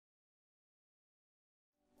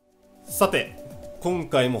さて、今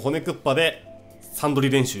回も骨クッパでサンドリ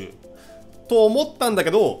練習と思ったんだ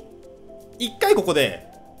けど、一回ここで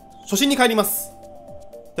初心に帰ります。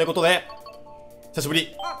ということで、久しぶ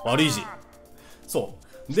りワルイージ。そ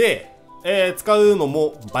うで、使うの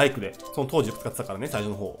もバイクで、その当時使ってたからね、最初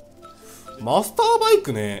の方。マスターバイ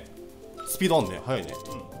クね、スピードあんね、速いね。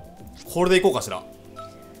これでいこうかしら。か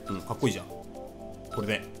っこいいじゃん。これ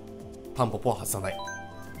でタンポポは外さない。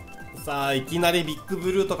さあ、いきなりビッグ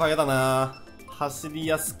ブルーとかはやだな。走り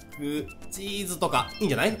やすくチーズとかいいん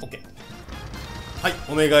じゃない？ OK。 はい、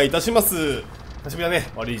お願いいたします。久しぶりだね、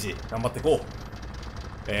ワルイージ。頑張っていこう。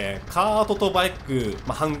カートとバイク、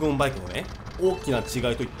半分バイクのね、大きな違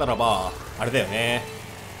いといったらば、あれだよね。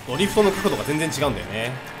ドリフトの角度が全然違うんだよ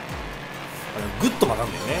ね。グッと曲がる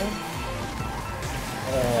んだよね。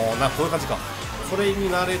こういう感じか。それに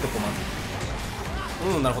なれるとこま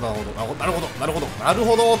ず。なるほど、なるほど、なるほど、なるほど、なる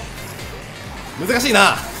ほど。難しい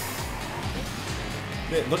な。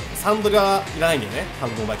で、サンドリはいらないんだよね、半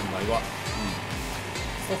分バイクの場合は。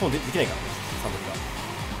その方できないからね、サンドリが。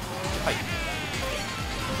はい。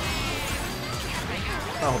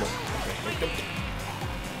なるほ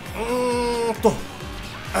ど。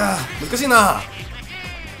難しいな。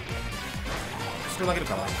後ろ投げる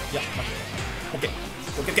かな。いや、待って。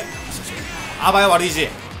オッケー。あばよ、悪いし。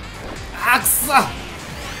くさ。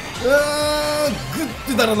グッ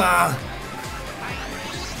てだろうな。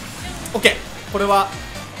オッケー。これは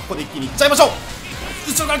ここで一気にいっちゃいましょう。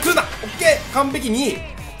後ろから来るな。オッケー。完璧に。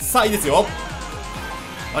さあ、いいですよ。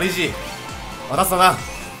悪いし。渡すな。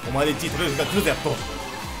お前で1位取れる日が来るぜ、やっと。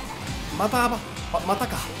またか。どう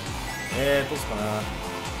すかな。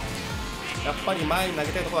やっぱり前に投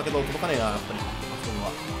げたいとこだけど届かねえな、やっぱり。っ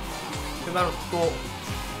てなると、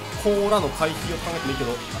コーラの回避を考えてもいいけ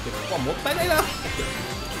ど、ここはもったいないな。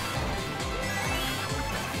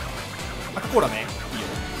赤コーラね、いいよ。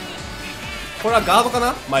これはガードか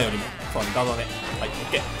な、前よりも。そうだね、ガードだね。はい、オッ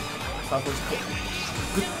ケー。さあ、これちょっと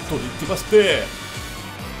グッといきまして、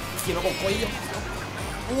キノコ来いよ。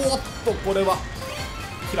おっと、これは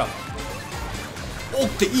キラー。おっ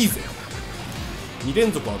ていいぜ。2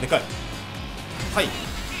連続はでかい。はい、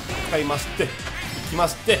使いまして、いきま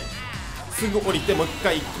して、すぐ降りてもう一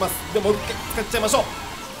回いきます。でもう一回使っちゃいましょう。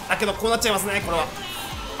だけどこうなっちゃいますね、これは。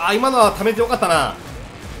今のは貯めてよかったな。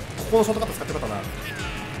ここのショートカット使ってよかったな。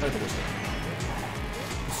何とこして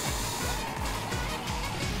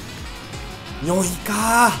4位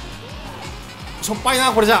かー。しょっぱい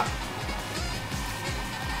な、これじゃ。よ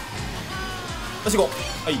し、行こ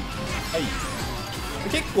う。はい。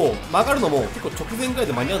結構曲がるのも結構直前ぐらい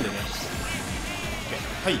で間に合うんだよね。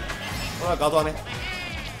はい、これはガードだね。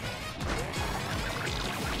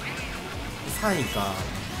3位か。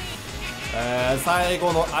最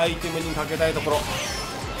後のアイテムにかけたいところ。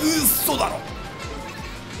嘘だろ。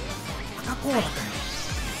赤コーラだったよ。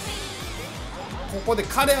ここで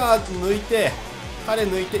彼抜いて、彼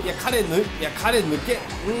抜け。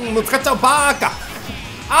もう使っちゃう。バーカ。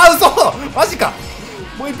嘘。マジか。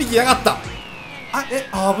もう一匹いやがった。危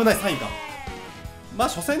ない。3位か。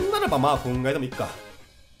初戦ならばこんぐらいでもいいか。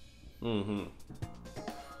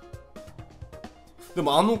で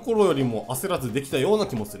もあの頃よりも焦らずできたような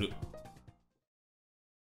気もする。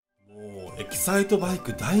もうエキサイトバイ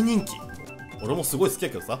ク大人気。俺もすごい好きや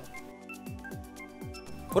けどさ。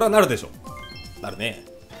これはなるでしょ。なるね。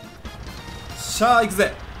しゃあ、行く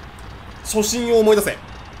ぜ。初心を思い出せ。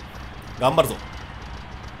頑張るぞ。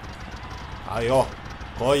はいよ、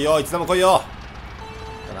来いよ、いつでも来いよ。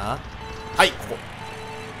だな。はい、こ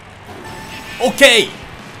こ。オッケー。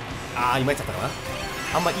今いっちゃったかな。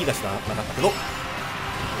あんまいい出しなかったけど。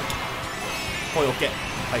こういう OK。は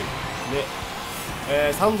い。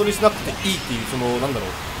で、サンドリしなくていいっていう、なんだろう、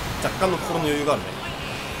若干の心の余裕があるね。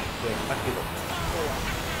だけど、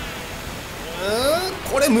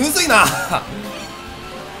これむずいな。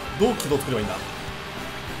どう軌道作ればいいんだ。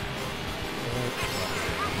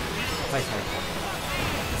そ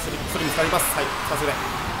れ見つかります。はい、さすが。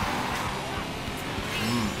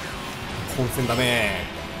混戦だね。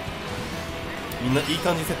みんないい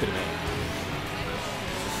感じに競ってるね。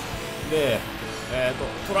で、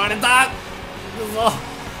取られた。うぞ。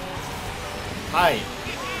はい。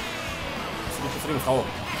スリム買おう。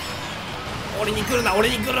俺に来るな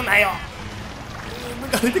よ。抜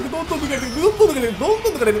かれてく、どんどん抜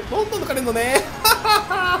かれるのね。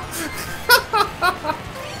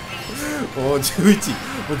もう11、も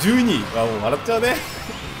う12。もう笑っちゃうね。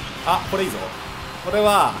これいいぞ。これ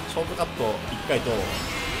はショートカット1回と、ど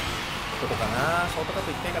こかな。ショートカッ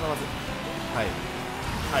ト1回かな、まず。はい、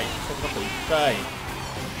ショートカット1回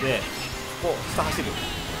で、ここ下走る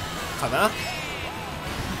かな。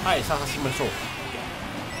下走りましょう。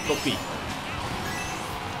6位。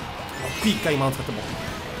6位1回今の使っても。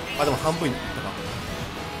あ、でも半分いったか。はい。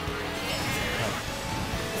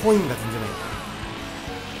コインが全然ない。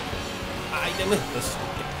アイテム。よし、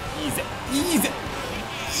いいぜ。いいぜ。いいぜ。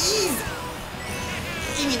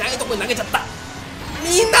意味ないとこに投げちゃった。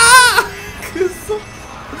みんなーくそ。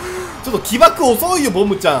ちょっと起爆遅いよ、ボ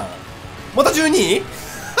ムちゃん。また 12位？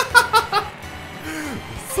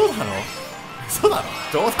 嘘だろ嘘だろ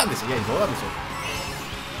冗談でしょ。いや、冗談でし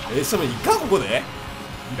ょ。しかもいいかここでい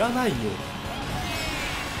らないよ。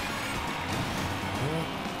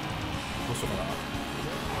どうしようか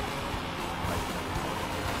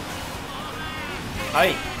な。は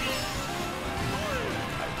い。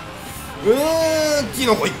キ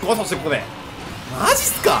ノコ1個。そしてここでマジっ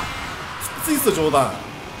すか。きついっすよ、冗談。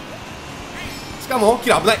しかもキ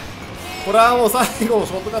ラー危ない。これはもう最後の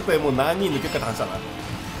ショートカットでもう何人抜けるかって話だな。オッ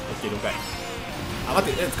ケー了解。あ、待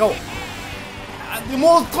って、使おう。あ、で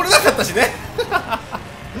もう取れなかったしね。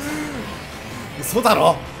嘘だ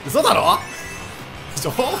ろ嘘だろ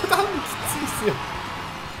冗談きついっすよ。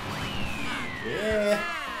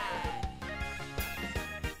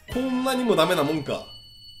こんなにもダメなもんか。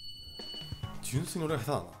純粋に俺が下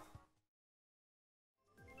手だ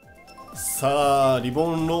な。さあ、リ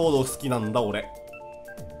ボンロード好きなんだ俺。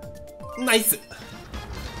ナイス。よ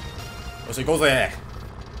し行こうぜ。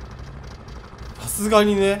さすが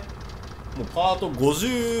にね、もうパート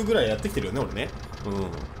50ぐらいやってきてるよね俺ね。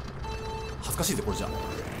恥ずかしいぜこれじゃ。こ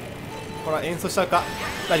れは演奏しちゃうか。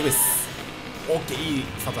大丈夫です。オッケー。いい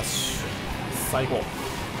サタッシュ最高。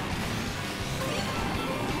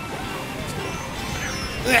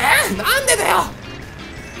なんでだよ。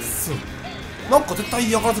なんか絶対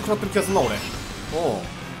嫌がらず食らってる気がするな俺。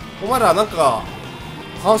お前らなんか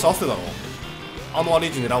話合わせてたろ。あのアレ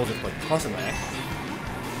ンジ狙おうぜとか言って話してない？言っ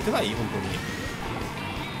てない？本当に。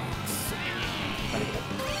何こ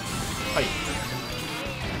れ。は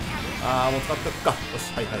い。もう使っておくか。よ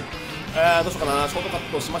し、はいはい。どうしようかな。ショートカ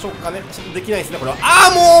ットしましょうかね。ちょっとできないですねこれは。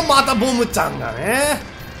もうまたボムちゃんがね。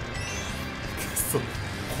くそ。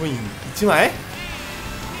コイン1枚？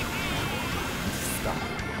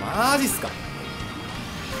マジっすか。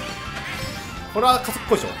これは加速っ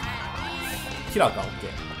ぽいでしょ。キラーか。オッケー。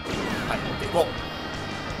はい、オッケー。行こ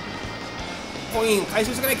う。コイン回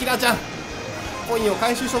収してくれ、キラーちゃん。コインを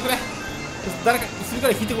回収しておくれ。誰か一人ぐ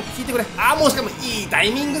らい引いてくれ。もうしかもいいタ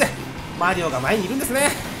イミングでマリオが前にいるんですね。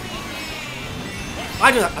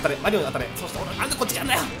マリオに当たれ。そして俺なんでこっち来たん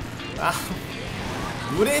だよ。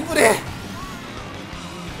ブレブレ。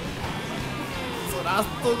ラス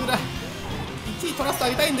トぐらい1位取らせてあ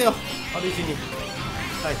げたいんだよ、悪い位置に。は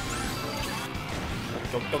い、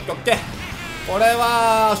オッケー。これ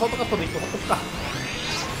はショートカットでいくとほっとくか。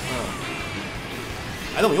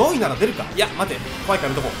でも4位なら出るか。いや待て、怖いか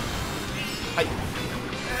ら見とこう。はい、危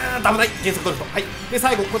ない。減速取ると。はい、で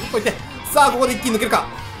最後ここ取っといて。さあここで一気に抜けるか。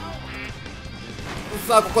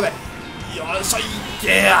さあここでよいしょ、い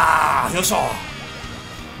けやー。よいしょ。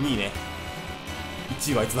2位ね。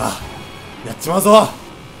1位はあいつだ。やっちまうぞ。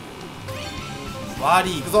ワー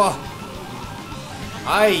リーいくぞ。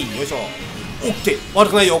はい、よいしょ。オッケー。悪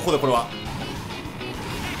くないよここで。これはは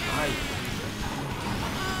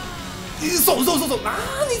い。嘘。な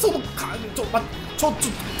ーにそのか。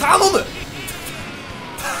頼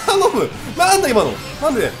むなんだ今の。な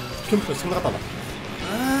んでピョンピョンしてなかったんだ。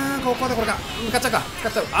ここでこれか。使っち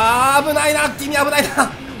ゃう。危ないな君。危ない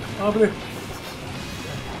な。危ねえ。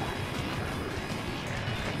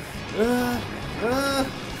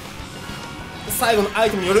最後のアイ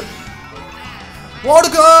テムによる。悪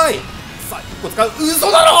くない。さあ1個使う。嘘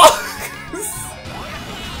だろ。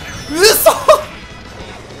嘘。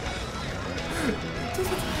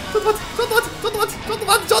ちょっと待っ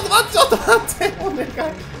てお願い。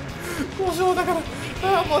故障だから。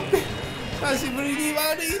待って。久しぶりに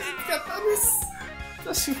悪いに使ったんです。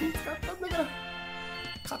久しぶりに使ったんだから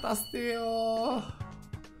勝たせてよ。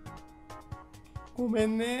ごめ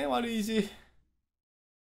んね、悪い字。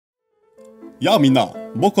やあみんな、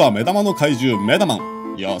僕は目玉の怪獣メダマ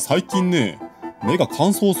ン。いや、最近ね、目が乾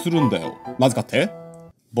燥するんだよ。なぜかって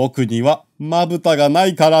僕にはまぶたがな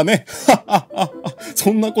いからね。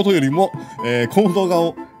そんなことよりも、この動画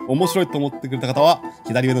を面白いと思ってくれた方は、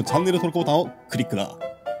左上のチャンネル登録ボタンをクリックだ。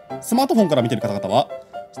スマートフォンから見てる方々は、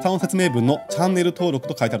下の説明文のチャンネル登録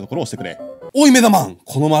と書いてあるところを押してくれ。おいメダマン、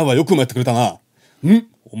この前はよくもやってくれたな。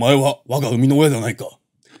お前は我が生みの親ではないか。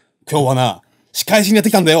今日はな、仕返しにやって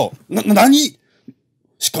きたんだよ。何？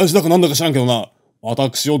仕返しだかなんだか知らんけどな。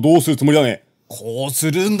私をどうするつもりだね。こう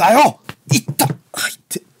するんだよ。いった。はいっ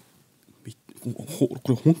て。こ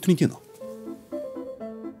れ本当にいけんな。